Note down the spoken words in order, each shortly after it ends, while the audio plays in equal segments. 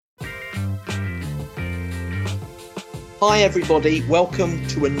Hi everybody, welcome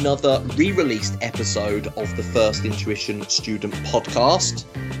to another re-released episode of the First Intuition Student Podcast.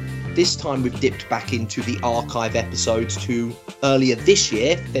 This time we've dipped back into the archive episodes to earlier this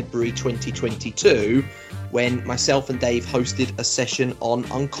year, February 2022, when myself and Dave hosted a session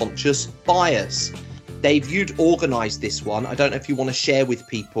on unconscious bias. Dave, you'd organised this one. I don't know if you want to share with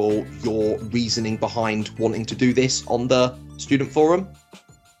people your reasoning behind wanting to do this on the student forum.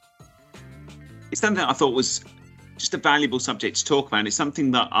 It's something I thought was just a valuable subject to talk about. It's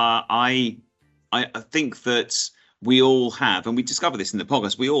something that I think that we all have, and we discover this in the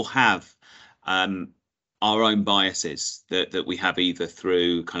podcast. We all have our own biases that we have either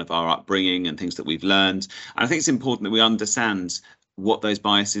through kind of our upbringing and things that we've learned. And I think it's important that we understand what those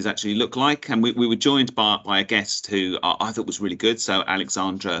biases actually look like. And we were joined by a guest who I thought was really good. So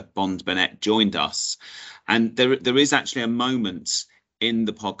Alexandra Bond Burnett joined us, and there is actually a moment in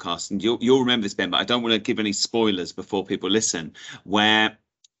the podcast, and you'll remember this, Ben, but I don't want to give any spoilers before people listen, where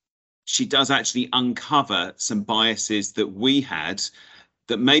she does actually uncover some biases that we had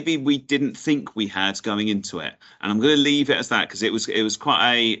that maybe we didn't think we had going into it. And I'm going to leave it as that, because it was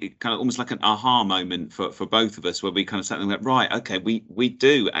quite a kind of almost like an aha moment for both of us, where we kind of sat there and went, right, okay, we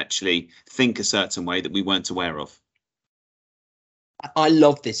do actually think a certain way that we weren't aware of. I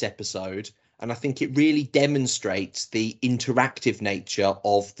love this episode. And I think it really demonstrates the interactive nature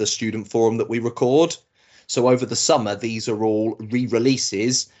of the student forum that we record. So over the summer, these are all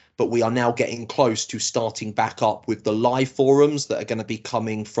re-releases, but we are now getting close to starting back up with the live forums that are going to be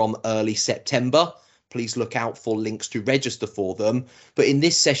coming from early September. Please look out for links to register for them. But in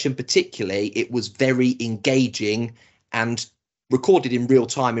this session particularly, it was very engaging and recorded in real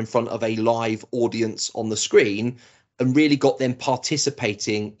time in front of a live audience on the screen, and really got them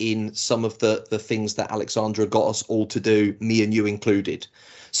participating in some of the things that Alexandra got us all to do, me and you included.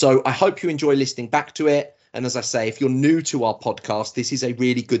 So I hope you enjoy listening back to it. And as I say, if you're new to our podcast, this is a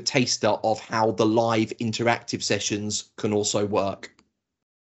really good taster of how the live interactive sessions can also work.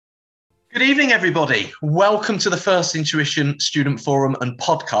 Good evening, everybody. Welcome to the First Intuition Student Forum and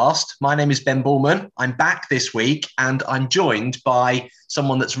Podcast. My name is Ben Bullman. I'm back this week, and I'm joined by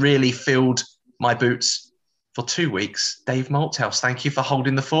someone that's really filled my boots for 2 weeks, Dave Malthouse. Thank you for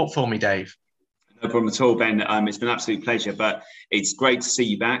holding the fort for me, Dave. No problem at all, Ben. It's been an absolute pleasure, but it's great to see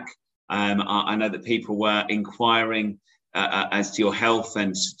you back. I know that people were inquiring as to your health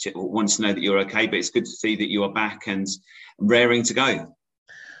and wanted to know that you're okay, but it's good to see that you are back and raring to go.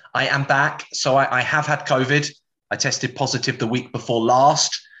 I am back. So I have had COVID. I tested positive the week before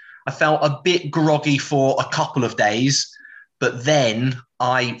last. I felt a bit groggy for a couple of days, but then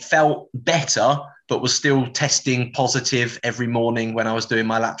I felt better, but was still testing positive every morning when I was doing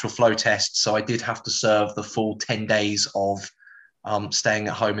my lateral flow test. So I did have to serve the full 10 days of staying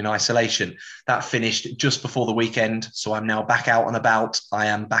at home in isolation. That finished just before the weekend. So I'm now back out and about. I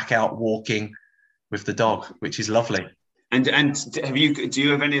am back out walking with the dog, which is lovely. And do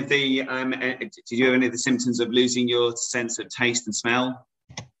you have any of the symptoms of losing your sense of taste and smell?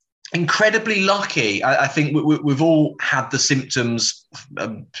 Incredibly lucky. I think we've all had the symptoms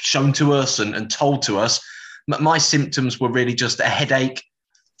shown to us and told to us. My symptoms were really just a headache,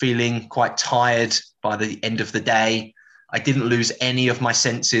 feeling quite tired by the end of the day. I didn't lose any of my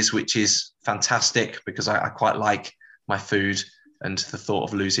senses, which is fantastic because I quite like my food, and the thought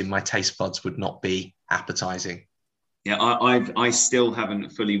of losing my taste buds would not be appetizing. Yeah, I still haven't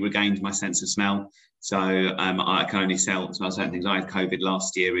fully regained my sense of smell. So I can only smell certain things. I had COVID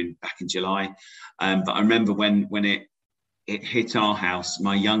last year back in July. But I remember when it hit our house,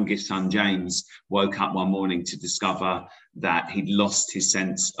 my youngest son, James, woke up one morning to discover that he'd lost his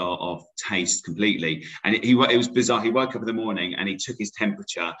sense of taste completely. And it was bizarre. He woke up in the morning and he took his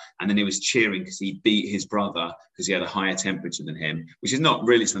temperature, and then he was cheering because he beat his brother because he had a higher temperature than him, which is not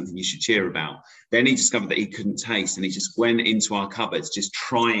really something you should cheer about. Then he discovered that he couldn't taste, and he just went into our cupboards just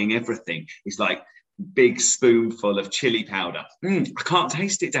trying everything. He's like, big spoonful of chili powder. I can't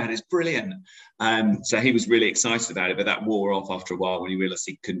taste it, Dad. It's brilliant. So he was really excited about it, but that wore off after a while when he realised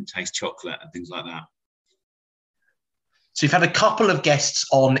he couldn't taste chocolate and things like that. So you've had a couple of guests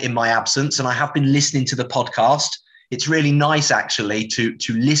on in my absence, and I have been listening to the podcast. It's really nice, actually, to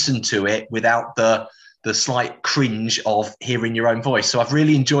listen to it without the slight cringe of hearing your own voice. So I've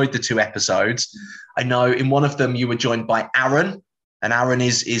really enjoyed the 2 episodes. I know in one of them you were joined by Aaron, and Aaron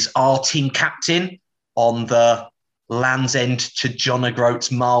is our team captain on the Land's End to John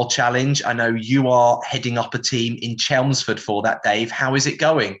O'Groats Mile Challenge. I know you are heading up a team in Chelmsford for that, Dave. How is it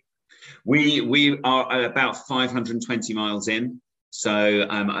going? We are about 520 miles in. So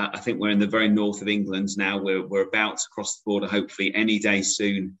I think we're in the very north of England now. We're about to cross the border, hopefully any day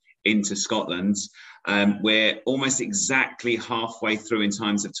soon, into Scotland. We're almost exactly halfway through in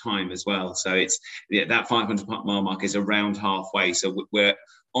times of time as well. So it's that 500 mile mark is around halfway. So we're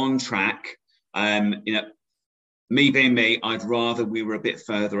on track. Me being me, I'd rather we were a bit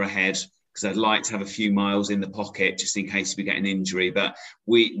further ahead, because I'd like to have a few miles in the pocket just in case we get an injury. But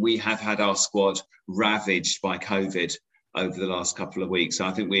we have had our squad ravaged by COVID over the last couple of weeks. So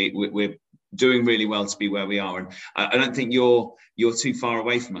I think we're doing really well to be where we are. And I don't think you're too far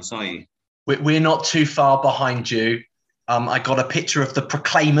away from us, are you? We're not too far behind you. I got a picture of the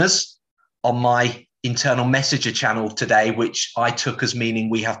Proclaimers on my internal messenger channel today, which I took as meaning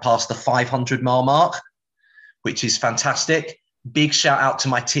we have passed the 500 mile mark, which is fantastic. Big shout out to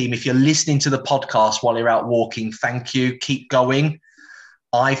my team. If you're listening to the podcast while you're out walking, thank you. Keep going.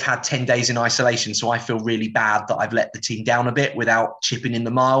 I've had 10 days in isolation, so I feel really bad that I've let the team down a bit without chipping in the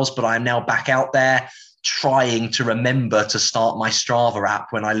miles, but I'm now back out there trying to remember to start my Strava app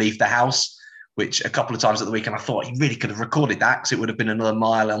when I leave the house, which a couple of times at the weekend I thought he really could have recorded that, because it would have been another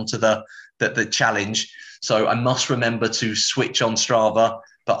mile onto the challenge. So I must remember to switch on Strava,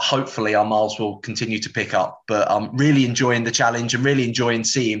 but hopefully our miles will continue to pick up. But I'm really enjoying the challenge and really enjoying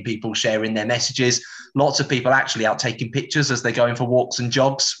seeing people sharing their messages. Lots of people actually out taking pictures as they're going for walks and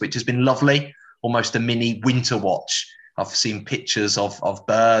jogs, which has been lovely. Almost a mini winter watch. I've seen pictures of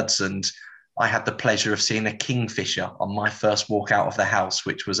birds, and I had the pleasure of seeing a kingfisher on my first walk out of the house,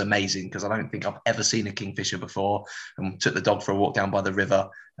 which was amazing because I don't think I've ever seen a kingfisher before, and took the dog for a walk down by the river,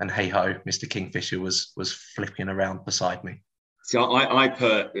 and hey ho, Mr. Kingfisher was flipping around beside me. So I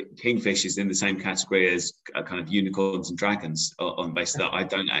put kingfishers in the same category as kind of unicorns and dragons on the basis that I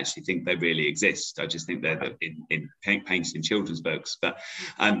don't actually think they really exist. I just think they're painted in children's books. But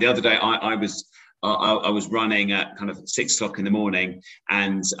the other day I was running at kind of 6 o'clock in the morning,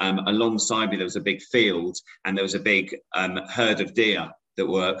 and alongside me there was a big field, and there was a big herd of deer that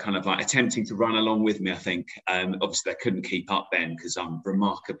were kind of like attempting to run along with me, I think. Obviously, they couldn't keep up then because I'm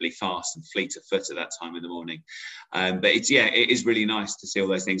remarkably fast and fleet of foot at that time in the morning. But it is really nice to see all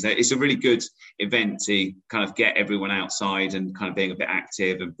those things. It's a really good event to kind of get everyone outside and kind of being a bit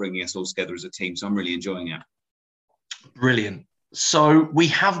active and bringing us all together as a team. So I'm really enjoying it. Brilliant. So we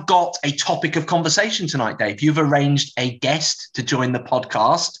have got a topic of conversation tonight, Dave. You've arranged a guest to join the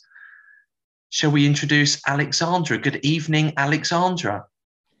podcast. Shall we introduce Alexandra? Good evening, Alexandra.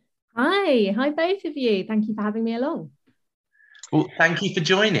 Hi both of you. Thank you for having me along. Well, thank you for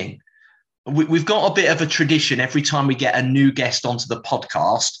joining. We've got a bit of a tradition every time we get a new guest onto the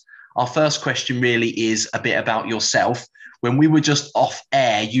podcast. Our first question really is a bit about yourself. When we were just off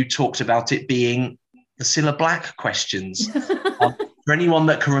air, you talked about it being the Cilla Black questions. For anyone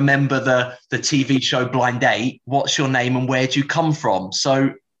that can remember the TV show Blind Date, what's your name and where do you come from?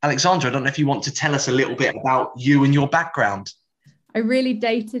 So, Alexandra, I don't know if you want to tell us a little bit about you and your background. I really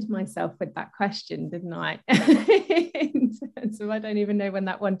dated myself with that question, didn't I? So I don't even know when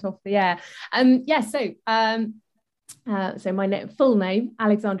that went off the air. So my full name,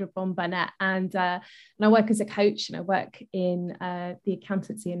 Alexandra Bond Burnett, and I work as a coach, and I work in the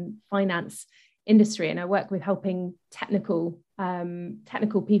accountancy and finance industry, and I work with helping technical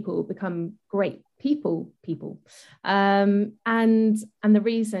people become great people. And the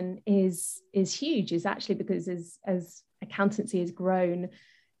reason is huge, is actually because as accountancy has grown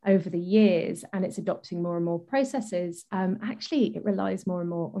over the years and it's adopting more and more processes, actually it relies more and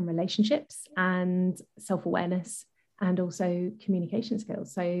more on relationships and self-awareness and also communication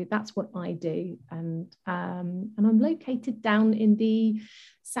skills. So that's what I do, and I'm located down in the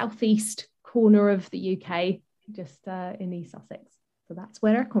southeast corner of the UK, just in East Sussex. So that's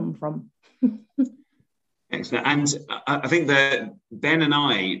where I come from. Excellent. And I think that Ben and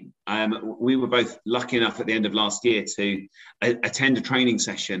I, we were both lucky enough at the end of last year to attend a training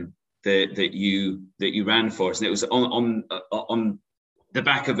session that you ran for us, and it was on the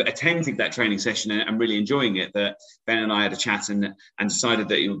back of attending that training session and really enjoying it, that Ben and I had a chat and decided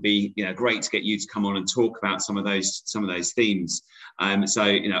that it would be great to get you to come on and talk about some of those themes. I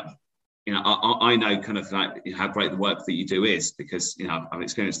know kind of like how great the work that you do is, because I've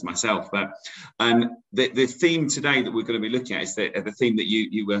experienced it myself. But the theme today that we're going to be looking at is the theme that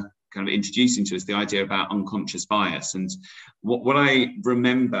you were kind of introducing to us, the idea about unconscious bias. And what I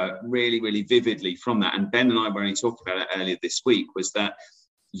remember really, really vividly from that, and Ben and I were only talking about it earlier this week, was that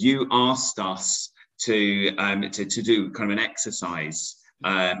you asked us to do kind of an exercise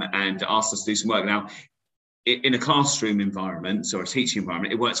and asked us to do some work. Now, in a classroom environment or a teaching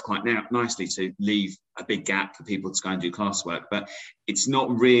environment, it works quite nicely to leave a big gap for people to go and do classwork. But it's not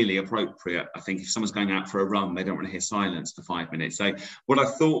really appropriate. I think if someone's going out for a run, they don't want to hear silence for 5 minutes. So what I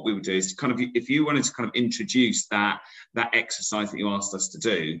thought we would do is kind of, if you wanted to kind of introduce that exercise that you asked us to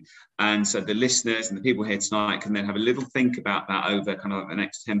do, and so the listeners and the people here tonight can then have a little think about that over kind of the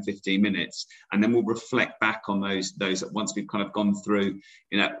next 10, 15 minutes, and then we'll reflect back on those once we've kind of gone through,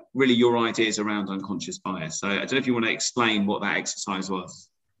 you know, really your ideas around unconscious bias. So I don't know if you want to explain what that exercise was.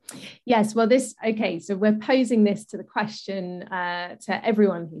 Yes, well, so we're posing this to the question to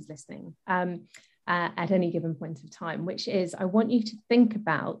everyone who's listening at any given point of time, which is, I want you to think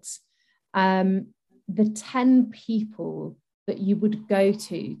about the 10 people that you would go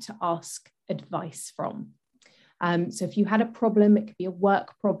to ask advice from. So if you had a problem, it could be a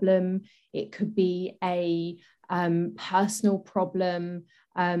work problem, it could be a personal problem,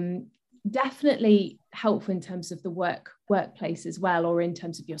 definitely helpful in terms of the workplace as well, or in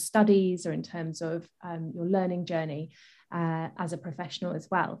terms of your studies, or in terms of your learning journey as a professional as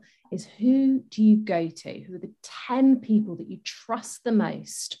well, is who do you go to? Who are the 10 people that you trust the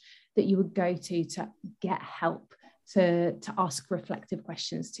most that you would go to get help, to ask reflective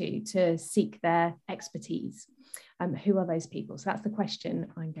questions to seek their expertise? Who are those people? So that's the question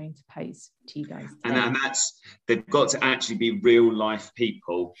I'm going to pose to you guys today. And that's, they've got to actually be real life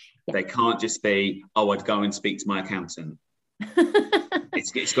people. Yeah. They can't just be, I'd go and speak to my accountant.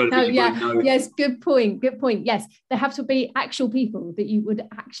 It's got to be, yes, good point. Yes, there have to be actual people that you would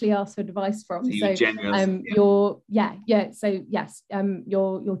actually ask for advice from. So your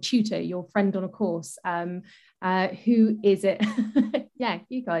tutor, your friend on a course, who is it? Yeah,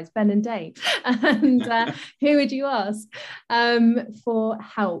 you guys, Ben and Dave. And who would you ask for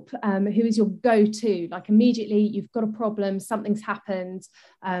help? Who is your go-to? Like, immediately you've got a problem, something's happened,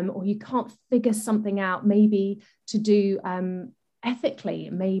 or you can't figure something out, maybe to do ethically,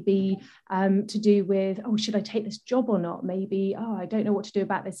 maybe to do with, should I take this job or not? Maybe, I don't know what to do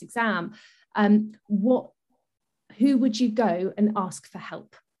about this exam. Who would you go and ask for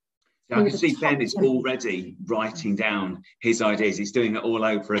help? I can see Ben is already writing down his ideas. He's doing it all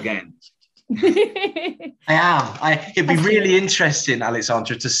over again. I am. It'd be really interesting,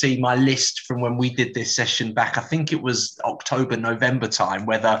 Alexandra, to see my list from when we did this session back. I think it was October, November time,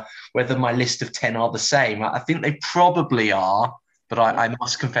 whether my list of 10 are the same. I think they probably are, but I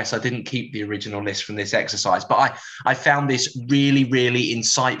must confess I didn't keep the original list from this exercise. But I found this really, really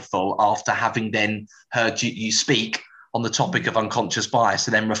insightful after having then heard you speak on the topic of unconscious bias,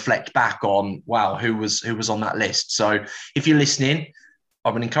 to then reflect back on, wow, who was on that list. So if you're listening, I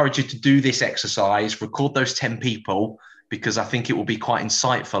would encourage you to do this exercise, record those 10 people, because I think it will be quite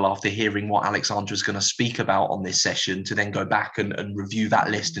insightful after hearing what Alexandra is going to speak about on this session, to then go back and review that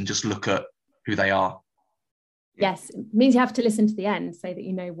list and just look at who they are. Yes, it means you have to listen to the end so that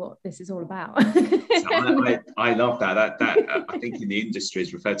you know what this is all about. I love that. That I think in the industry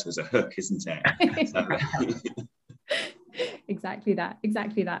is referred to as a hook, isn't it? So, Exactly that.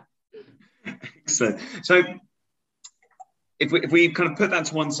 Excellent. So if we kind of put that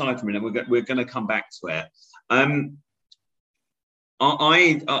to one side for a minute, we're going to come back to it.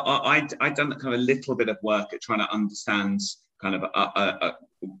 I've done kind of a little bit of work at trying to understand kind of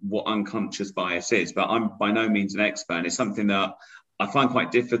what unconscious bias is, but I'm by no means an expert. It's something that I find quite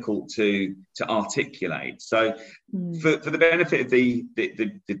difficult to articulate. So for the benefit of the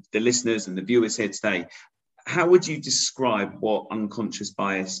listeners and the viewers here today, how would you describe what unconscious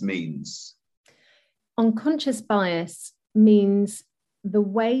bias means? Unconscious bias means the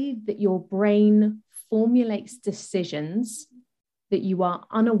way that your brain formulates decisions that you are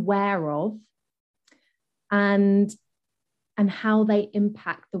unaware of, and how they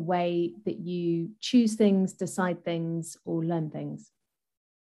impact the way that you choose things, decide things, or learn things.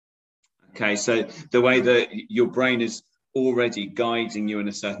 Okay, so the way that your brain is already guiding you in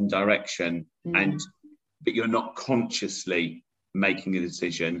a certain direction, but you're not consciously making a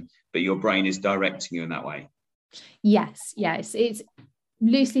decision, but your brain is directing you in that way. Yes. It's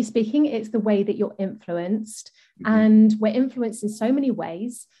loosely speaking, it's the way that you're influenced, and we're influenced in so many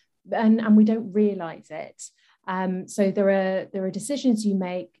ways, and we don't realize it. So there are decisions you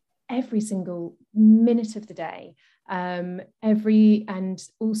make every single minute of the day, and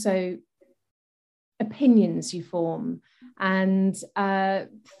also opinions you form, and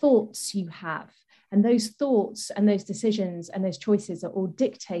thoughts you have. And those thoughts and those decisions and those choices are all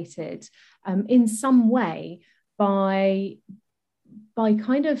dictated in some way by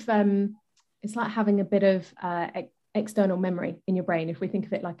kind of, it's like having a bit of external memory in your brain. If we think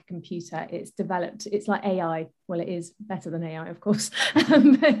of it like a computer, it's developed, it's like AI. Well, it is better than AI, of course.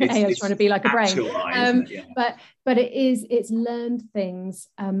 AI is trying to be like a brain. Yeah. But it's learned things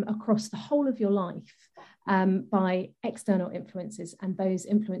across the whole of your life. by external influences, and those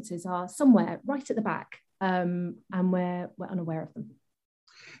influences are somewhere right at the back, and we're unaware of them.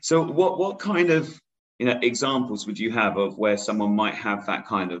 So what kind of examples would you have of where someone might have that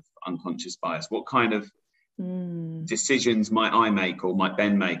kind of unconscious bias? What kind of decisions might I make, or might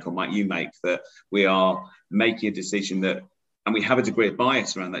Ben make, or might you make, that we are making a decision that, and we have a degree of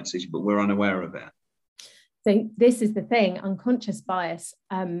bias around that decision, but we're unaware of it? So this is the thing, unconscious bias.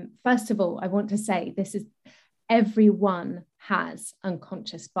 First of all, I want to say everyone has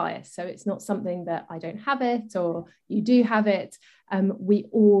unconscious bias. So it's not something that I don't have it or you do have it.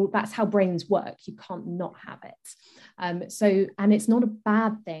 That's how brains work. You can't not have it. And it's not a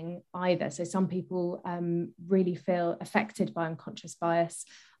bad thing either. So some people really feel affected by unconscious bias,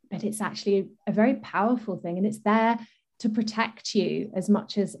 but it's actually a very powerful thing, and it's there to protect you as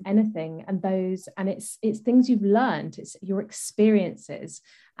much as anything. And it's things you've learned, it's your experiences,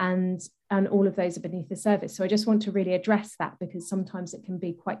 and all of those are beneath the surface. So I just want to really address that, because sometimes it can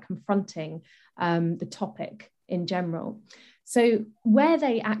be quite confronting, the topic in general. So where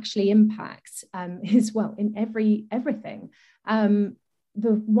they actually impact is, well, in everything. The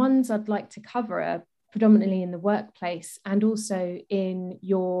ones I'd like to cover are predominantly in the workplace, and also in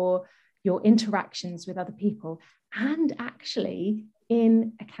your interactions with other people, and actually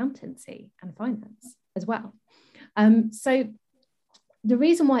in accountancy and finance as well. So the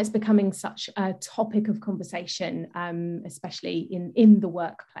reason why it's becoming such a topic of conversation, especially in the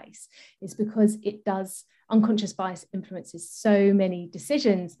workplace, is because unconscious bias influences so many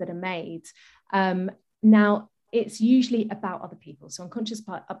decisions that are made. Now, it's usually about other people. So unconscious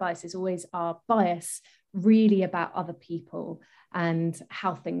bias is always our bias really about other people and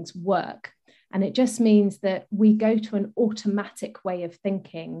how things work. And it just means that we go to an automatic way of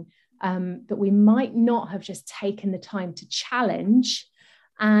thinking that we might not have just taken the time to challenge,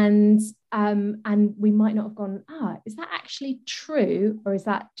 and we might not have gone, is that actually true, or is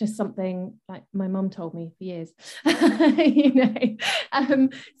that just something like my mum told me for years?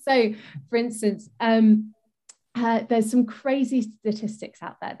 So for instance, there's some crazy statistics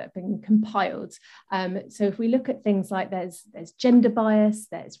out there that have been compiled. So if we look at things like there's gender bias,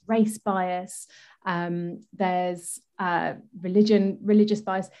 there's race bias, there's religious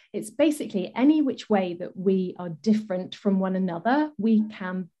bias. It's basically any which way that we are different from one another, we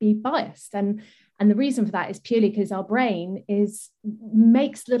can be biased. And the reason for that is purely because our brain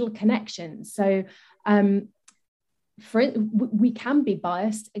makes little connections. So we can be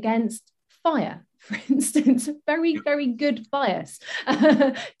biased against fire, for instance. Very, very good bias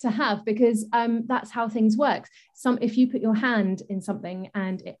to have, because that's how things work. If you put your hand in something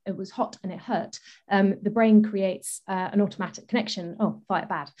and it was hot and it hurt, the brain creates an automatic connection. Oh, fire,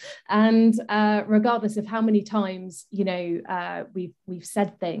 bad. And regardless of how many times we've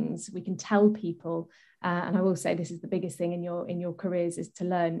said things, we can tell people. And I will say this is the biggest thing in your careers is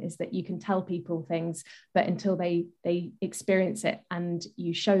that you can tell people things, but until they experience it and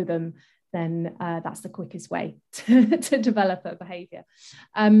you show them, then that's the quickest way to develop a behavior.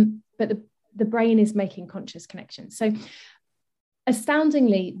 But the brain is making conscious connections. So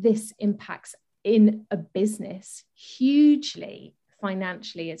astoundingly, this impacts in a business hugely,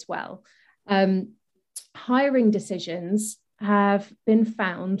 financially as well. Hiring decisions have been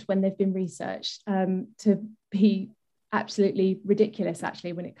found, when they've been researched, to be absolutely ridiculous,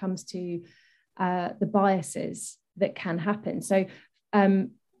 actually, when it comes to the biases that can happen. So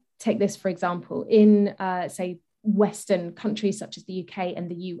take this, for example, in, say, Western countries such as the UK and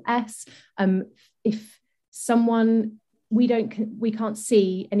the US, if someone, we can't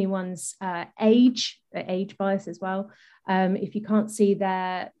see anyone's age bias as well. If you can't see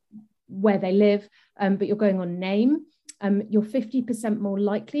where they live, but you're going on name, you're 50% more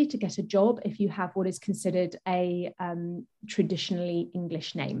likely to get a job if you have what is considered a traditionally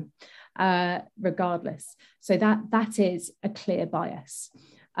English name, regardless. So that is a clear bias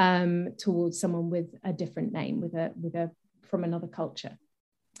towards someone with a different name, from another culture.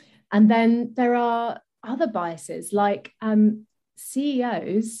 And then there are other biases, like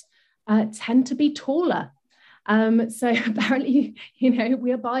CEOs tend to be taller. So apparently,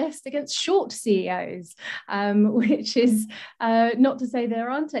 we are biased against short CEOs, which is not to say there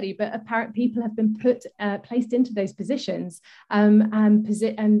aren't any, but apparent people have been placed into those positions and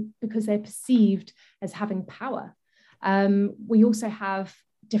because they're perceived as having power. We also have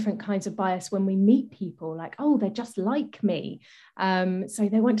different kinds of bias when we meet people, like, oh, they're just like me. So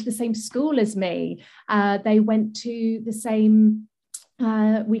they went to the same school as me. They went to the same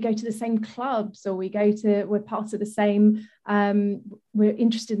we go to the same clubs, or we're part of the same, we're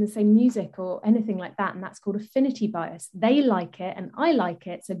interested in the same music or anything like that. And that's called affinity bias. They like it and I like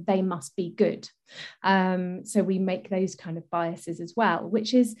it, so they must be good. So we make those kind of biases as well,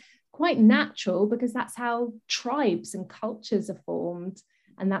 which is quite natural because that's how tribes and cultures are formed.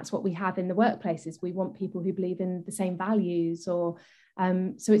 And that's what we have in the workplaces. We want people who believe in the same values, or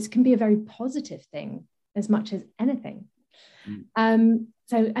so it can be a very positive thing as much as anything. So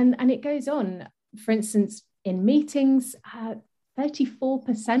it goes on. For instance, in meetings,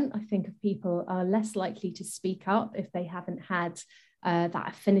 34%, I think, of people are less likely to speak up if they haven't had that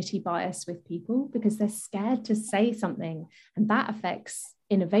affinity bias with people, because they're scared to say something, and that affects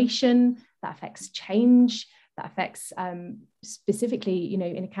innovation, that affects change, that affects specifically, you know,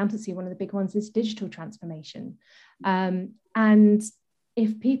 in accountancy, one of the big ones is digital transformation. And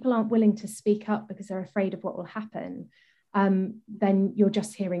if people aren't willing to speak up because they're afraid of what will happen, then you're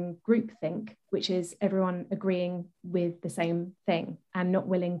just hearing groupthink, which is everyone agreeing with the same thing and not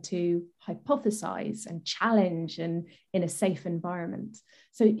willing to hypothesize and challenge and in a safe environment.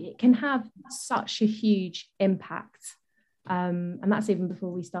 So it can have such a huge impact. And that's even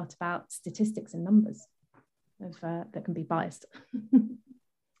before we start about statistics and numbers that can be biased.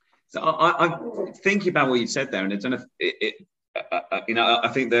 So I'm thinking about what you said there, and I don't know if you know, I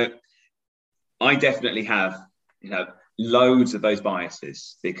think that I definitely have, you know, loads of those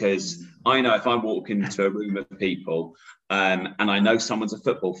biases, because I know if I walk into a room of people and I know someone's a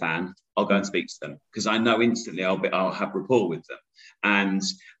football fan, I'll go and speak to them because I know instantly I'll have rapport with them. And,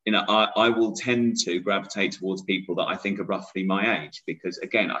 you know, I will tend to gravitate towards people that I think are roughly my age, because,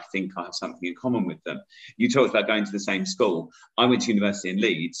 again, I think I have something in common with them. You talked about going to the same school. I went to university in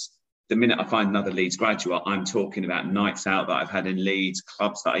Leeds. The minute I find another Leeds graduate, I'm talking about nights out that I've had in Leeds,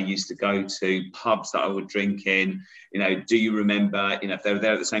 clubs that I used to go to, pubs that I would drink in. You know, do you remember, you know, if they were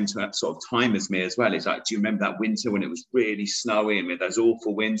there at the same sort of time as me as well, it's like, do you remember that winter when it was really snowy and with those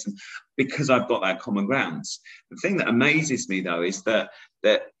awful winds? And because I've got that common ground. The thing that amazes me, though, is that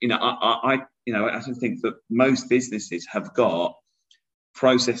you know, I think that most businesses have got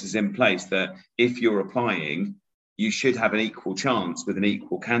processes in place that if you're applying, you should have an equal chance with an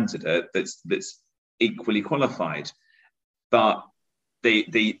equal candidate that's equally qualified. But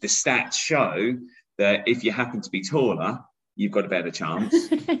the stats show that if you happen to be taller, you've got a better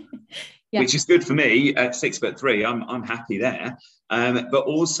chance, yeah. Which is good for me at 6'3". I'm happy there. But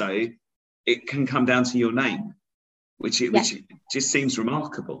also, it can come down to your name, which just seems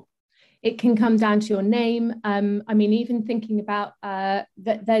remarkable. It can come down to your name. I mean, even thinking about that,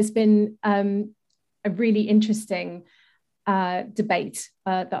 there's been a really interesting debate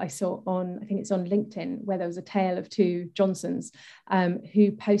that I saw on, I think it's on LinkedIn, where there was a tale of two Johnsons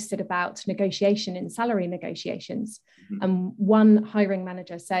who posted about negotiation in salary negotiations. And one hiring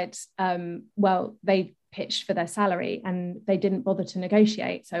manager said, well, they pitched for their salary and they didn't bother to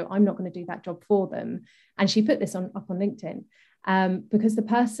negotiate, so I'm not going to do that job for them. And she put this up on LinkedIn because the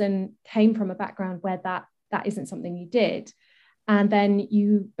person came from a background where that isn't something you did. And then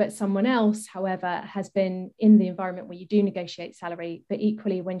but someone else, however, has been in the environment where you do negotiate salary, but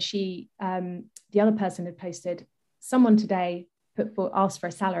equally when the other person had posted, someone today asked for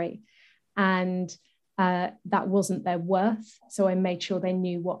a salary and that wasn't their worth. So I made sure they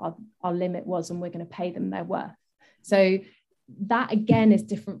knew what our limit was and we're going to pay them their worth. So that again is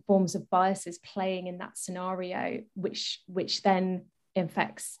different forms of biases playing in that scenario, which then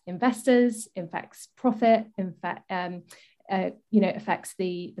affects investors, affects profit, affects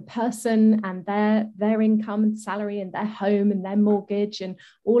the person and their income and salary and their home and their mortgage and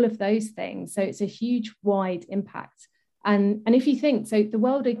all of those things. So it's a huge, wide impact. And if you think, so the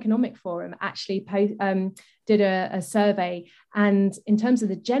World Economic Forum actually did a survey, and in terms of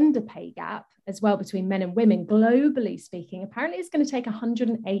the gender pay gap as well between men and women, globally speaking, apparently it's going to take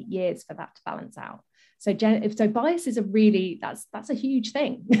 108 years for that to balance out. So biases are really, that's a huge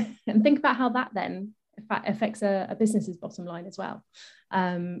thing. And think about how that then affects a business's bottom line as well,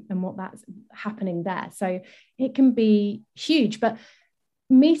 and what that's happening there. So it can be huge, but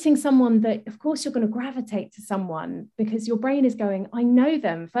meeting someone that, of course, you're going to gravitate to someone because your brain is going, I know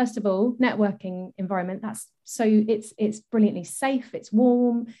them. First of all, networking environment, it's brilliantly safe, it's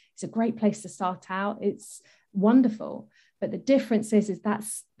warm, it's a great place to start out, it's wonderful. But the difference is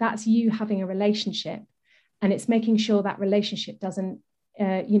that's you having a relationship, and it's making sure that relationship doesn't,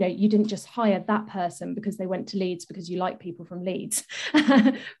 you didn't just hire that person because they went to Leeds because you like people from Leeds,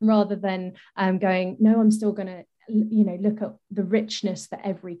 rather than going, no, I'm still going to, look at the richness that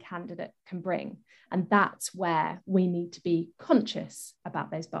every candidate can bring. And that's where we need to be conscious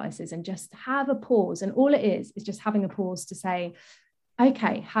about those biases and just have a pause. And all it is just having a pause to say,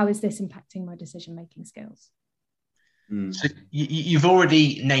 okay, how is this impacting my decision-making skills? So you've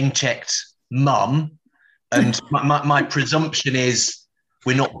already name-checked mum, and my presumption is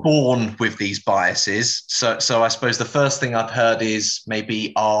we're not born with these biases. So I suppose the first thing I've heard is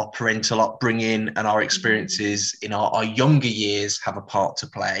maybe our parental upbringing and our experiences in our younger years have a part to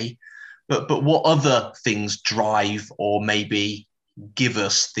play. But what other things drive or maybe give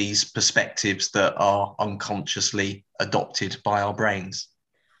us these perspectives that are unconsciously adopted by our brains?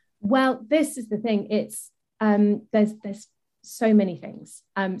 Well, this is the thing. It's there's so many things.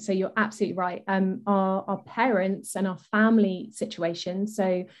 So you're absolutely right. Our parents and our family situation.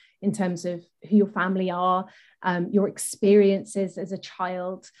 So in terms of who your family are, your experiences as a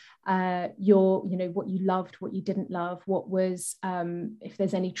child, what you loved, what you didn't love, what was, if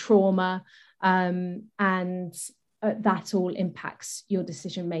there's any trauma, and that all impacts your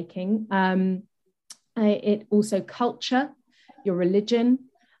decision making. It also culture, your religion,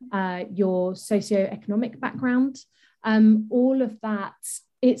 your socioeconomic background, all of that.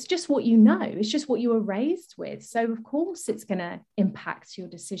 It's just what you know. It's just what you were raised with. So of course it's going to impact your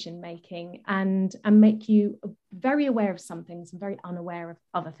decision making and make you very aware of some things and very unaware of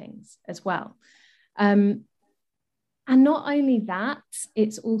other things as well. And not only that,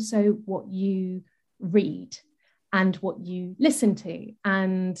 it's also what you read and what you listen to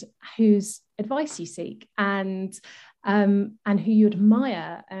and whose advice you seek and who you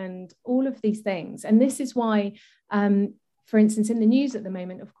admire and all of these things. And this is why, for instance, in the news at the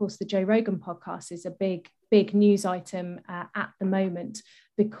moment, of course, the Joe Rogan podcast is a big news item at the moment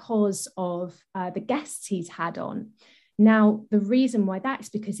because of the guests he's had on. Now, the reason why that is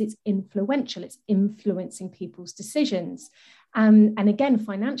because it's influential, it's influencing people's decisions. And again,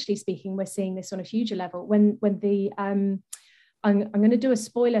 financially speaking, we're seeing this on a huger level. When the I'm going to do a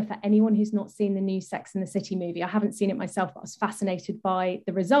spoiler for anyone who's not seen the new Sex and the City movie. I haven't seen it myself, but I was fascinated by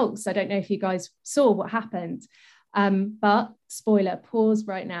the results. I don't know if you guys saw what happened. But spoiler, pause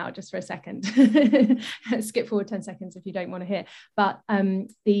right now just for a second. Skip forward 10 seconds if you don't want to hear. But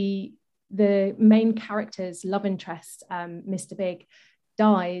the main character's love interest, Mr. Big,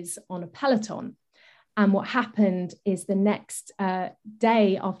 dies on a Peloton. And what happened is the next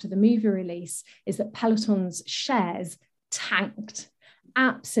day after the movie release is that Peloton's shares tanked,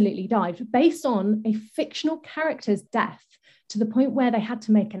 absolutely dived, based on a fictional character's death, to the point where they had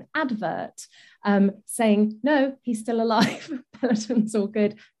to make an advert saying, no, he's still alive. Peloton's all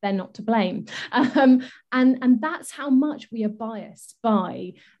good. They're not to blame. And that's how much we are biased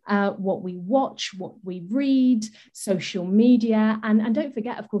by what we watch, what we read, social media. And don't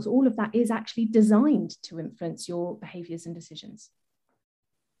forget, of course, all of that is actually designed to influence your behaviors and decisions.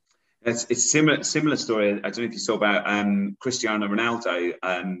 It's similar story. I don't know if you saw about Cristiano Ronaldo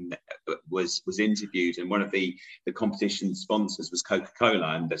was interviewed, and one of the competition sponsors was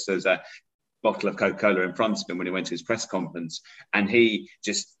Coca-Cola, and there's a bottle of Coca-Cola in front of him when he went to his press conference, and he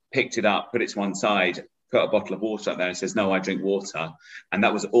just picked it up, put it to one side, put a bottle of water up there and says, no, I drink water. And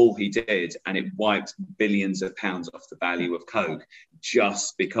that was all he did. And it wiped billions of pounds off the value of Coke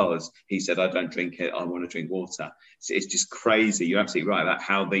just because he said, I don't drink it, I want to drink water. So it's just crazy. You're absolutely right about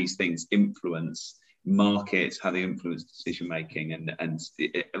how these things influence markets, how they influence decision making, and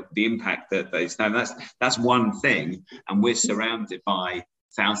the impact that they have. That's one thing. And we're surrounded by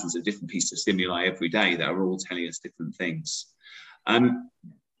thousands of different pieces of stimuli every day that are all telling us different things.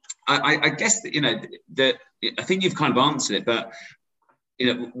 I guess that, I think you've kind of answered it, but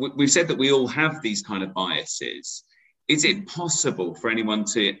we've said that we all have these kind of biases. Is it possible for anyone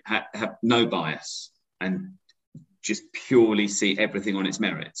to have no bias and just purely see everything on its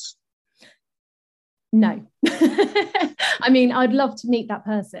merits? No. I mean, I'd love to meet that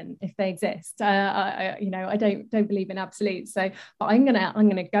person if they exist. I don't believe in absolutes. So, but I'm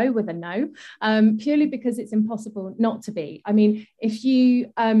gonna go with a no, purely because it's impossible not to be. I mean, if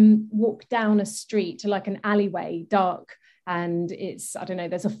you walk down a street, like an alleyway, dark, and it's, I don't know,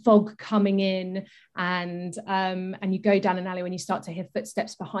 there's a fog coming in, and you go down an alleyway and you start to hear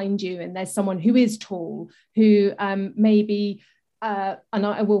footsteps behind you, and there's someone who is tall, who maybe and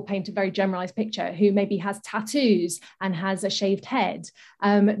I will paint a very generalized picture, who maybe has tattoos and has a shaved head,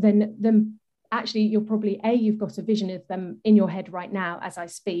 then actually you're probably, you've got a vision of them in your head right now as I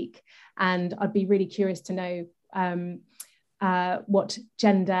speak. And I'd be really curious to know what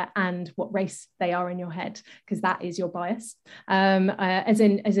gender and what race they are in your head, because that is your bias. As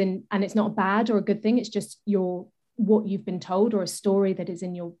in, and it's not a bad or a good thing, it's just what you've been told, or a story that is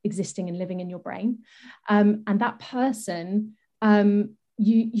in your existing and living in your brain. And that person,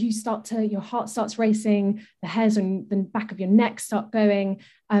 your heart starts racing, the hairs on the back of your neck start going,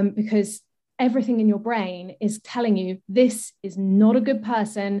 because everything in your brain is telling you this is not a good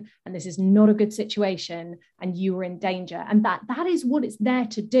person and this is not a good situation and you are in danger. And that is what it's there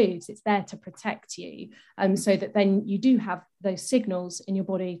to do. So it's there to protect you, so that then you do have those signals in your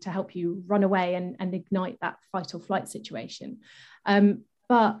body to help you run away and ignite that fight or flight situation.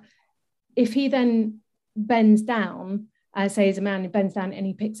 But if he then bends down, say as a man who bends down and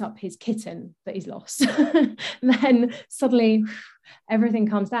he picks up his kitten that he's lost, then suddenly everything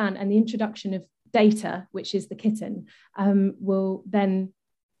calms down, and the introduction of data, which is the kitten, will then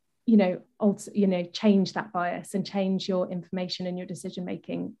change that bias and change your information and your decision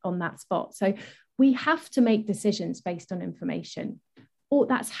making on that spot. So we have to make decisions based on information. Or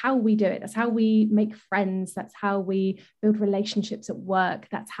that's how we do it. That's how we make friends. That's how we build relationships at work.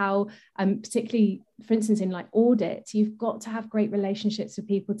 That's how, particularly, for instance, in like audit, you've got to have great relationships with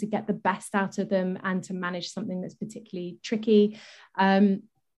people to get the best out of them and to manage something that's particularly tricky. And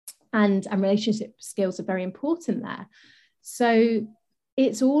relationship skills are very important there. So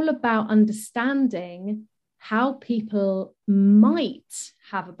it's all about understanding how people might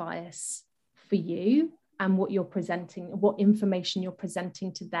have a bias for you, and what you're presenting, what information you're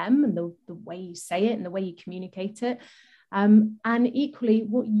presenting to them, and the way you say it and the way you communicate it. And equally,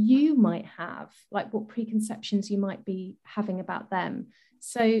 what you might have, like what preconceptions you might be having about them.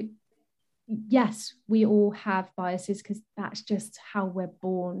 So yes, we all have biases because that's just how we're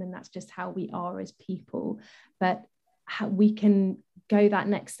born and that's just how we are as people. But how we can go that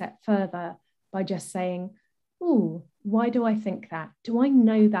next step further by just saying, oh, why do I think that? Do I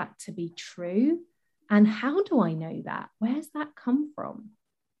know that to be true? And how do I know that? Where's that come from?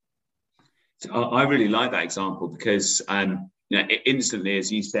 So I really like that example because, instantly,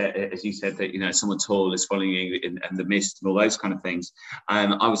 as you said that, someone tall is following you in the mist and all those kind of things.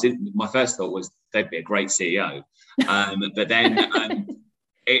 My first thought was they'd be a great CEO. But then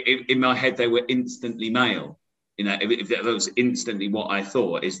in my head, they were instantly male. If that was instantly what I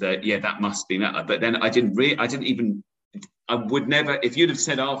thought is that, yeah, that must be male. But then I would never, if you'd have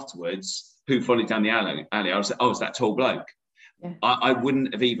said afterwards, who followed down the alley, I was like, oh, it's that tall bloke. Yeah. I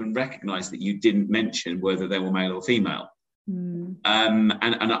wouldn't have even recognised that you didn't mention whether they were male or female. And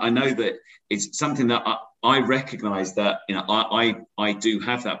I know that it's something that I recognise that I do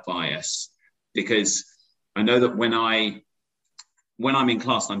have that bias, because I know that when I'm in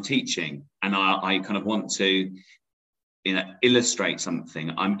class and I'm teaching and I kind of want to illustrate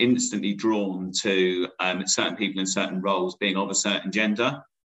something, I'm instantly drawn to certain people in certain roles being of a certain gender.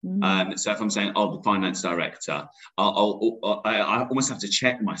 So if I'm saying, oh, the finance director, I almost have to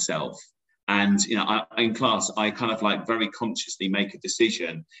check myself. And, in class, I kind of like very consciously make a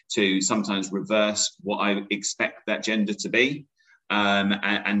decision to sometimes reverse what I expect that gender to be.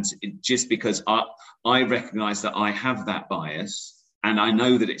 And just because I recognize that I have that bias, and I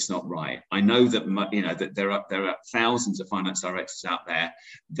know that it's not right. I know that, that there are thousands of finance directors out there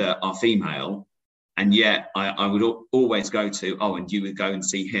that are female. And yet I would always go to, oh, and you would go and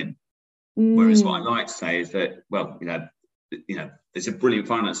see him. Whereas what I like to say is that, well, there's a brilliant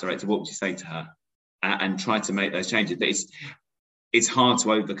finance director. What would you say to her? And try to make those changes. But it's hard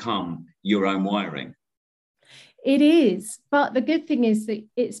to overcome your own wiring. It is. But the good thing is that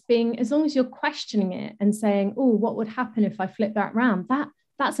as long as you're questioning it and saying, oh, what would happen if I flip that round?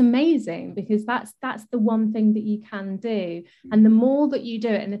 That's amazing, because that's the one thing that you can do. And the more that you do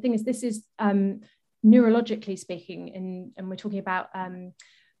it, and the thing is, this is neurologically speaking, and we're talking about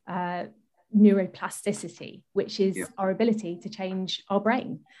neuroplasticity, which is our ability to change our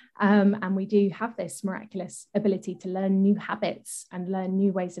brain. And we do have this miraculous ability to learn new habits and learn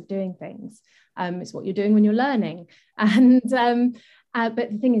new ways of doing things. It's what you're doing when you're learning. And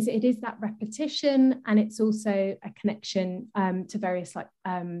but the thing is, it is that repetition, and it's also a connection to various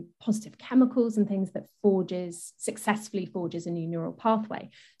positive chemicals and things that successfully forges a new neural pathway.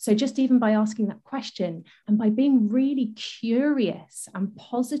 So just even by asking that question and by being really curious and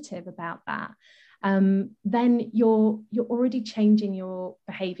positive about that, then you're already changing your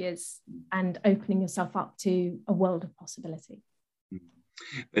behaviors and opening yourself up to a world of possibility.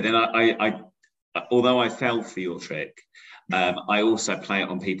 But then I although I fell for your trick, I also play it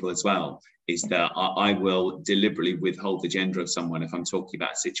on people as well, is that I will deliberately withhold the gender of someone if I'm talking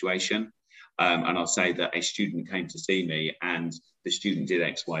about a situation. And I'll say that a student came to see me and the student did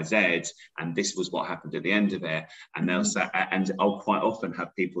X, Y, Z, and this was what happened at the end of it. And they'll say, and I'll quite often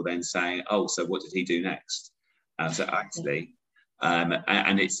have people then saying, oh, so what did he do next? So actually, but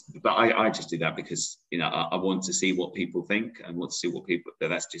I just do that because, I want to see what people think and want to see what people,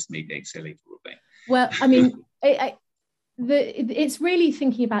 that's just me being silly probably. Well, I mean, it's really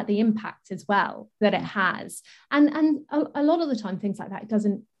thinking about the impact as well that it has. And a lot of the time, things like that, it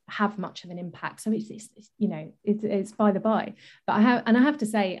doesn't have much of an impact. So it's by the by. But I have to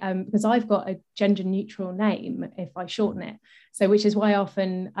say, because I've got a gender neutral name if I shorten it, so which is why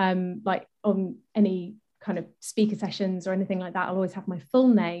often like on any kind of speaker sessions or anything like that, I'll always have my full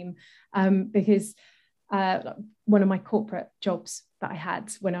name, because one of my corporate jobs that I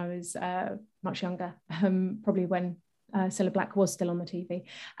had when I was much younger, probably when Cilla Black was still on the TV,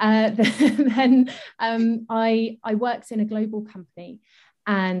 then I worked in a global company,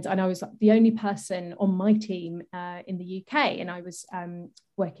 and I was the only person on my team in the UK, and I was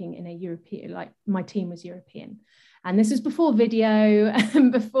working in a European, like my team was European. And this was before video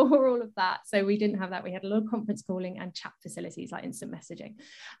and before all of that. So we didn't have that. We had a lot of conference calling and chat facilities like instant messaging,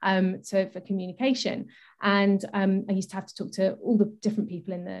 so for communication. And I used to have to talk to all the different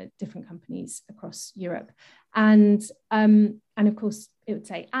people in the different companies across Europe. And of course, it would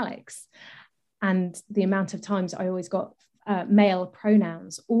say Alex. And the amount of times I always got male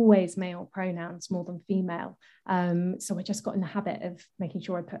pronouns, always male pronouns more than female. So I just got in the habit of making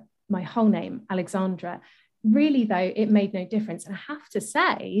sure I put my whole name, Alexandra. Really, though, it made no difference. And I have to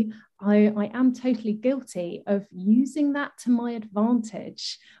say, I am totally guilty of using that to my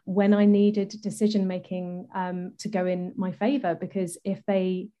advantage when I needed decision making to go in my favor, because if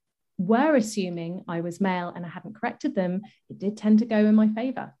they were assuming I was male and I hadn't corrected them, it did tend to go in my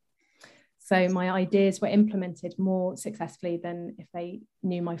favor. So my ideas were implemented more successfully than if they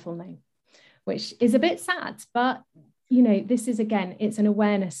knew my full name, which is a bit sad, but this is, again, it's an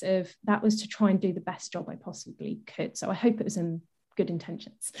awareness of that was to try and do the best job I possibly could. So I hope it was in good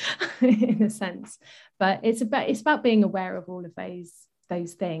intentions in a sense, but it's about being aware of all of those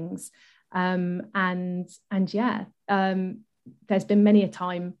things. There's been many a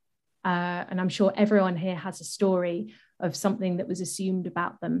time, and I'm sure everyone here has a story of something that was assumed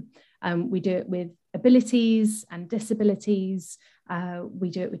about them. We do it with abilities and disabilities. We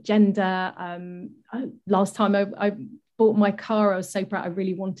do it with gender. Last time I bought my car, I was so proud. I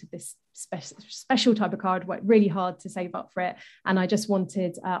really wanted this special type of car. I'd worked really hard to save up for it. And I just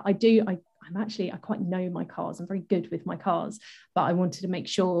wanted, I quite know my cars. I'm very good with my cars, but I wanted to make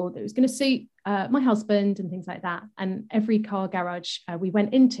sure that it was going to suit my husband and things like that. And every car garage we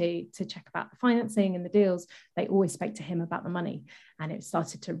went into to check about the financing and the deals, they always spoke to him about the money. And it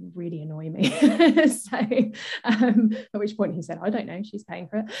started to really annoy me. So at which point he said, I don't know, she's paying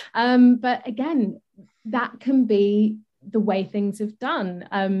for it. But again, that can be the way things have done.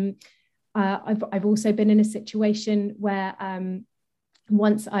 I've also been in a situation where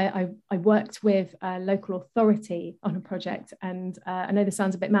once I worked with a local authority on a project, and I know this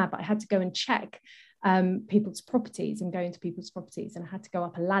sounds a bit mad, but I had to go and check people's properties and go into people's properties, and I had to go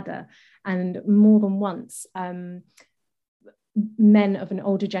up a ladder, and more than once men of an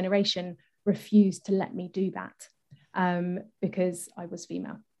older generation refused to let me do that because I was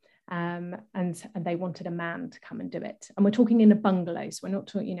female. And they wanted a man to come and do it. And we're talking in a bungalow, so we're not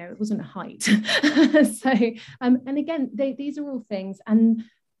talking, it wasn't a height. So, and again, these are all things, and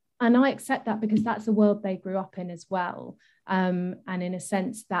I accept that because that's the world they grew up in as well. And in a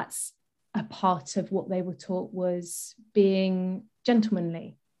sense, that's a part of what they were taught was being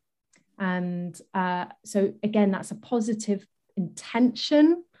gentlemanly. And so again, that's a positive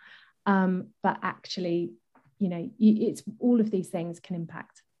intention, but actually, it's all of these things can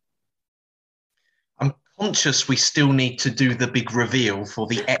impact. I'm conscious we still need to do the big reveal for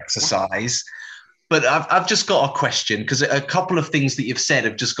the exercise, but I've just got a question, because a couple of things that you've said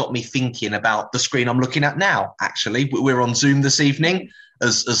have just got me thinking about the screen I'm looking at now. Actually, we're on Zoom this evening,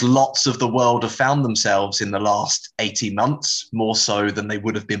 as lots of the world have found themselves in the last 18 months, more so than they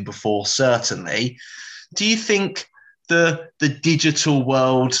would have been before, certainly. Do you think the digital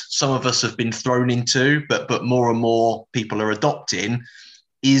world some of us have been thrown into, but more and more people are adopting,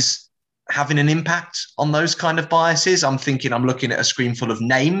 is having an impact on those kind of biases? I'm looking at a screen full of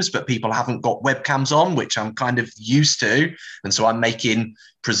names, but people haven't got webcams on, which I'm kind of used to. And so I'm making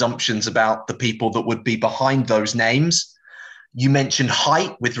presumptions about the people that would be behind those names. You mentioned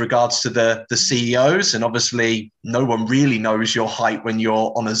height with regards to the CEOs, and obviously no one really knows your height when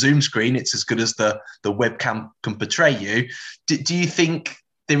you're on a Zoom screen. It's as good as the webcam can portray you. Do you think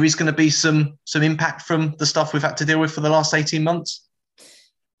there is going to be some impact from the stuff we've had to deal with for the last 18 months?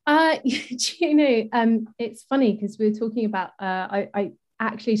 It's funny because we were talking about, I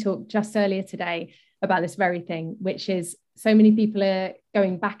actually talked just earlier today about this very thing, which is so many people are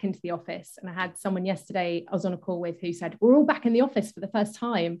going back into the office. And I had someone yesterday I was on a call with who said, we're all back in the office for the first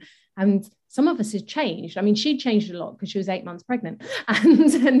time. And some of us had changed. I mean, she changed a lot because she was 8 months pregnant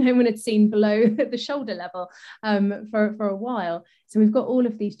and no one had seen below the shoulder level for a while. So we've got all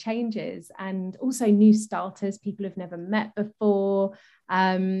of these changes and also new starters, people who've never met before.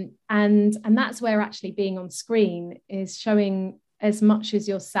 And that's where actually being on screen is showing as much as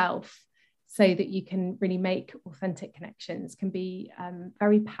yourself, so that you can really make authentic connections, can be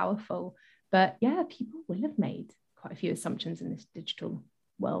very powerful. But yeah, people will have made quite a few assumptions in this digital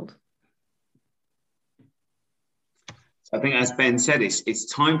world. I think, as Ben said, it's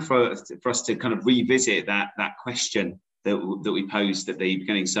time for us to kind of revisit that question that we posed at the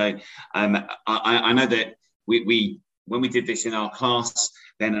beginning. So I know that we when we did this in our class,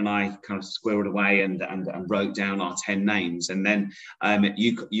 Ben and I kind of squirreled away and wrote down our 10 names, and then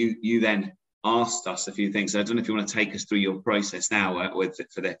you then asked us a few things. So I don't know if you want to take us through your process now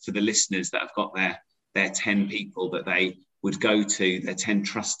for the listeners that have got their 10 people that they would go to, their 10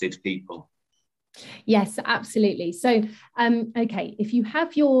 trusted people. Yes, absolutely. So, okay, if you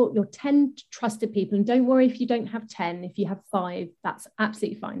have your 10 trusted people, and don't worry if you don't have 10, if you have 5, that's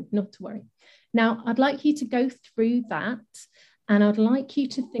absolutely fine, not to worry. Now, I'd like you to go through that, and I'd like you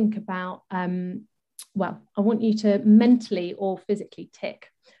to think about, well, I want you to mentally or physically tick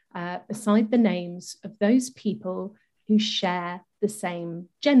beside the names of those people who share the same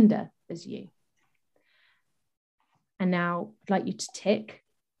gender as you. And now I'd like you to tick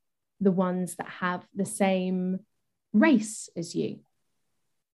the ones that have the same race as you.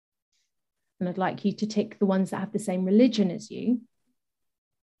 And I'd like you to tick the ones that have the same religion as you.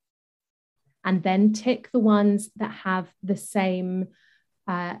 And then tick the ones that have the same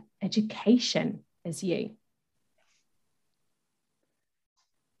education as you.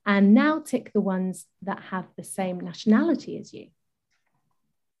 And now tick the ones that have the same nationality as you.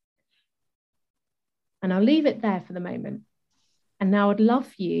 And I'll leave it there for the moment. And now I'd love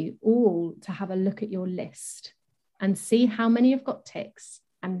for you all to have a look at your list and see how many have got ticks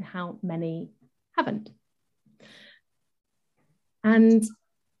and how many haven't. And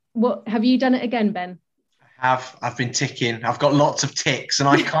what have you done it again, Ben? I've been ticking. I've got lots of ticks, and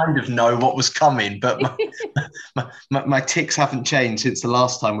I kind of know what was coming, but my ticks haven't changed since the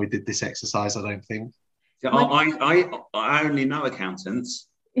last time we did this exercise, I don't think. So I only know accountants.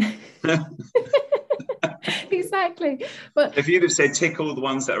 Exactly. But if you'd have said tick all the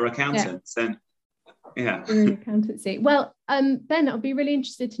ones that are accountants, then yeah. In accountancy. Well, Ben, I'd be really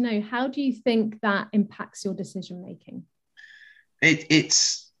interested to know, how do you think that impacts your decision making?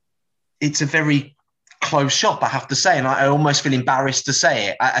 It's a very close shop, I have to say, and I almost feel embarrassed to say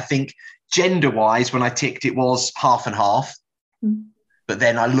it. I think gender-wise, when I ticked, it was half and half. Mm. But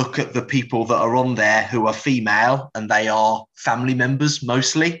then I look at the people that are on there who are female, and they are family members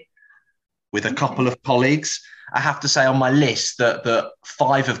mostly, with a couple of colleagues. I have to say on my list that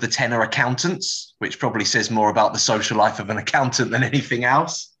 5 of the 10 are accountants, which probably says more about the social life of an accountant than anything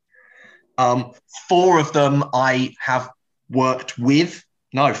else. 4 of them I have worked with.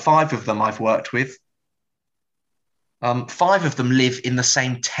 No, 5 of them I've worked with. 5 of them live in the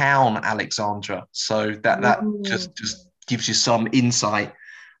same town, Alexandra. So that just gives you some insight.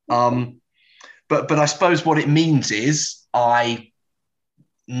 But I suppose what it means is I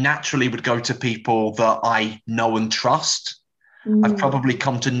naturally would go to people that I know and trust. I've probably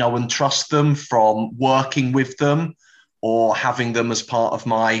come to know and trust them from working with them or having them as part of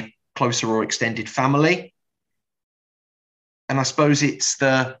my closer or extended family. And I suppose it's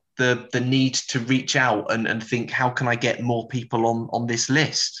the need to reach out and think, how can I get more people on this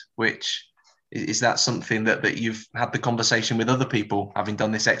list? Which is that something that you've had the conversation with other people having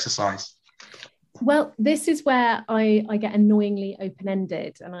done this exercise? Well, this is where I get annoyingly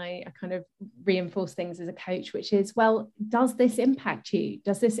open-ended, and I kind of reinforce things as a coach, which is, well, does this impact you?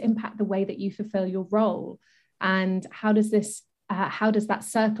 Does this impact the way that you fulfill your role? And how does that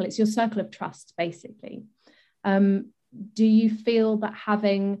circle? It's your circle of trust, basically. Do you feel that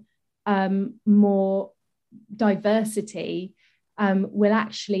having more diversity will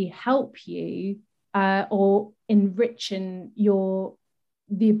actually help you or enrichen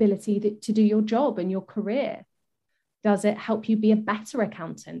the ability to do your job and your career? Does it help you be a better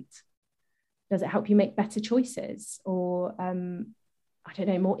accountant? Does it help you make better choices, or I don't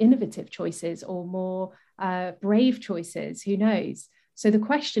know, more innovative choices, or more brave choices? Who knows? So the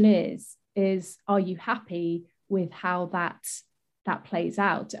question is are you happy with how that plays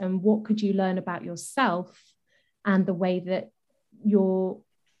out, and what could you learn about yourself and the way that your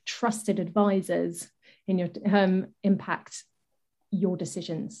trusted advisors in your impact your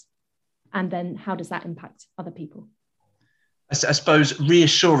decisions, and then how does that impact other people? I suppose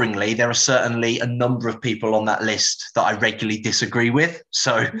reassuringly, there are certainly a number of people on that list that I regularly disagree with.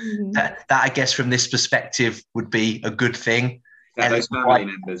 So that I guess from this perspective would be a good thing. Those family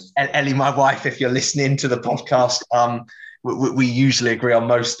members. Ellie, my wife, if you're listening to the podcast, we usually agree on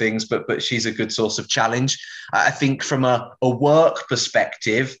most things, but she's a good source of challenge. I think from a work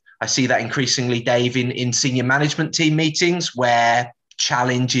perspective, I see that increasingly, Dave, in senior management team meetings where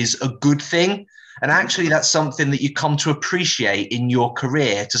challenge is a good thing. And actually, that's something that you come to appreciate in your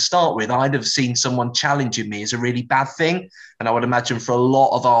career. To start with, I'd have seen someone challenging me as a really bad thing. And I would imagine for a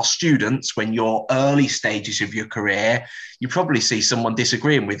lot of our students, when you're early stages of your career, you probably see someone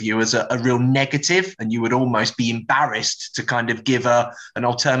disagreeing with you as a real negative, and you would almost be embarrassed to kind of give an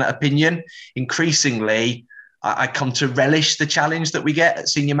alternate opinion. Increasingly, I come to relish the challenge that we get at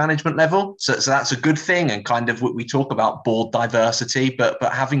senior management level. So that's a good thing. And kind of we talk about board diversity, but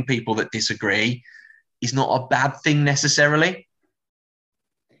having people that disagree is not a bad thing necessarily.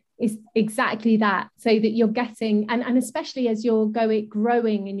 It's exactly that. So that you're getting, and especially as you're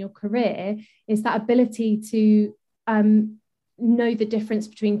growing in your career, is that ability to know the difference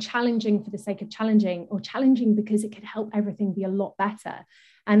between challenging for the sake of challenging or challenging because it could help everything be a lot better.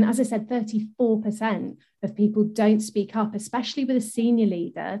 And as I said, 34% of people don't speak up, especially with a senior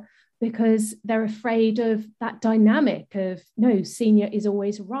leader, because they're afraid of that dynamic of, no, senior is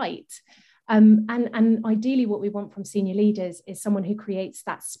always right. And ideally what we want from senior leaders is someone who creates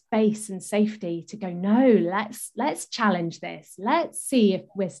that space and safety to go, no, let's challenge this. Let's see if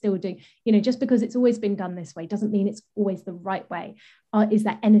we're still doing, just because it's always been done this way doesn't mean it's always the right way. Is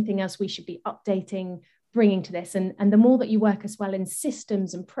there anything else we should be updating, bringing to this? And the more that you work as well in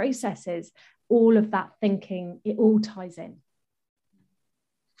systems and processes, all of that thinking, it all ties in.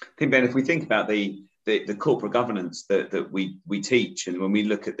 I think, Ben, if we think about the corporate governance that we teach, and when we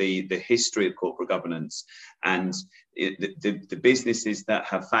look at the history of corporate governance, and the businesses that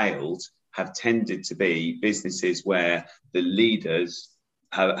have failed have tended to be businesses where the leaders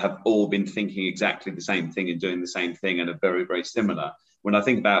have all been thinking exactly the same thing and doing the same thing and are very, very similar. When I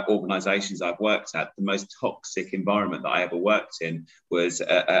think about organisations I've worked at, the most toxic environment that I ever worked in was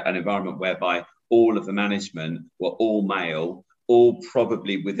an environment whereby all of the management were all male, all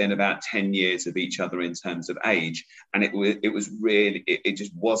probably within about 10 years of each other in terms of age. And it was really, it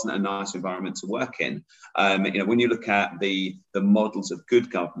just wasn't a nice environment to work in. When you look at the models of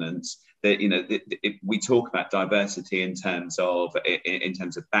good governance, we talk about diversity in terms of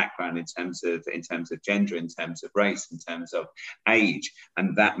background, in terms of gender, in terms of race, in terms of age,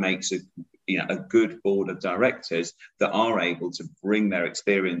 and that makes a good board of directors that are able to bring their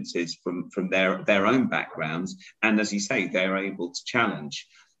experiences from their own backgrounds, and as you say, they're able to challenge.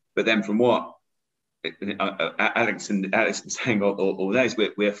 But then, from what Alex was saying all days,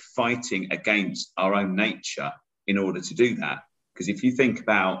 we're fighting against our own nature in order to do that. Because if you think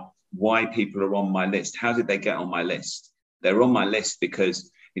about why people are on my list, how did they get on my list? They're on my list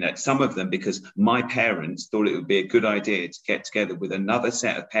because, some of them, because my parents thought it would be a good idea to get together with another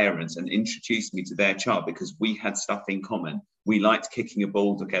set of parents and introduce me to their child because we had stuff in common. We liked kicking a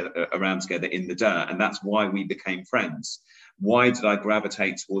ball around together in the dirt, and that's why we became friends. Why did I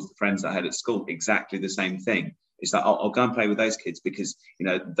gravitate towards the friends I had at school? Exactly the same thing. It's like, I'll go and play with those kids because,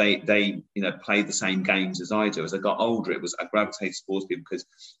 they play the same games as I do. As I got older, I gravitated towards people because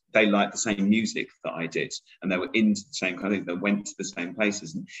they liked the same music that I did, and they were into the same kind of thing. They went to the same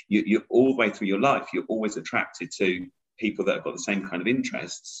places, and you all the way through your life, you're always attracted to people that have got the same kind of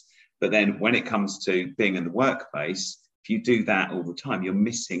interests. But then when it comes to being in the workplace, if you do that all the time, you're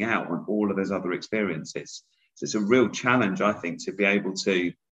missing out on all of those other experiences. So it's a real challenge, I think, to be able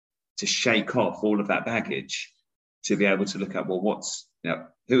to shake off all of that baggage, to be able to look at, well,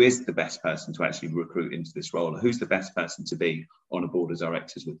 who is the best person to actually recruit into this role? Who's the best person to be on a board of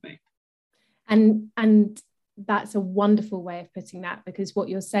directors with me? And that's a wonderful way of putting that, because what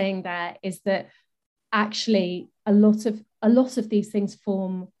you're saying there is that actually a lot of these things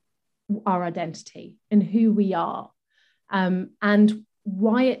form our identity and who we are. And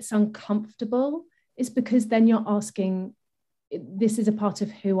why it's uncomfortable is because then you're asking, this is a part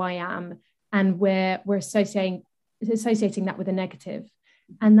of who I am, and we're associating that with a negative,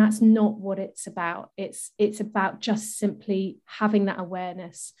 and that's not what it's about. It's about just simply having that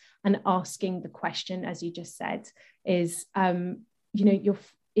awareness and asking the question, as you just said, is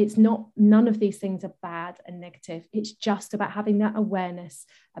it's not, none of these things are bad and negative. It's just about having that awareness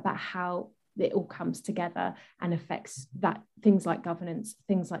about how it all comes together and affects that, things like governance,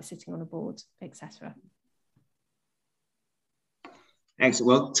 things like sitting on a board, etc. Excellent.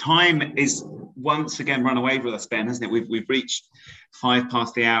 Well, time is once again run away with us, Ben, hasn't it? We've reached 5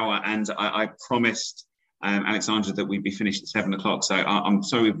 past the hour, and I promised Alexandra, that we'd be finished at 7 o'clock. So I'm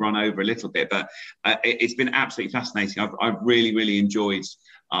sorry we've run over a little bit, but it's been absolutely fascinating. I've really, really enjoyed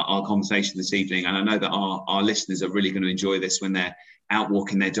our conversation this evening. And I know that our listeners are really going to enjoy this when they're out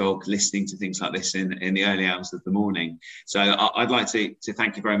walking their dog, listening to things like this in the early hours of the morning. So I'd like to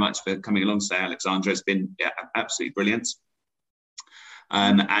thank you very much for coming along today, Alexandra. It's been absolutely brilliant.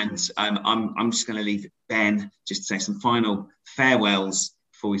 And I'm just going to leave Ben just to say some final farewells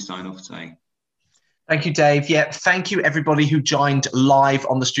before we sign off today. Thank you, Dave. Yeah, thank you everybody who joined live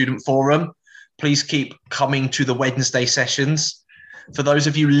on the Student Forum. Please keep coming to the Wednesday sessions. For those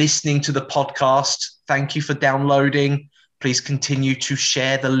of you listening to the podcast, thank you for downloading. Please continue to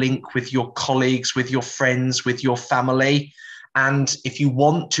share the link with your colleagues, with your friends, with your family. And if you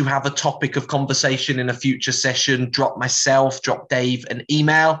want to have a topic of conversation in a future session, drop myself, drop Dave an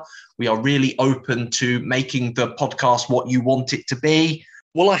email. We are really open to making the podcast what you want it to be.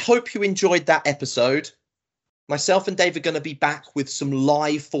 Well, I hope you enjoyed that episode. Myself and Dave are going to be back with some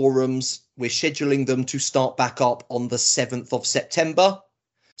live forums. We're scheduling them to start back up on the 7th of September.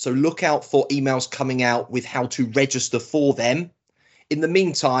 So look out for emails coming out with how to register for them. In the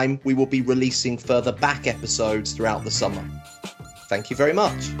meantime, we will be releasing further back episodes throughout the summer. Thank you very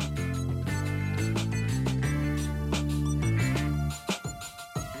much.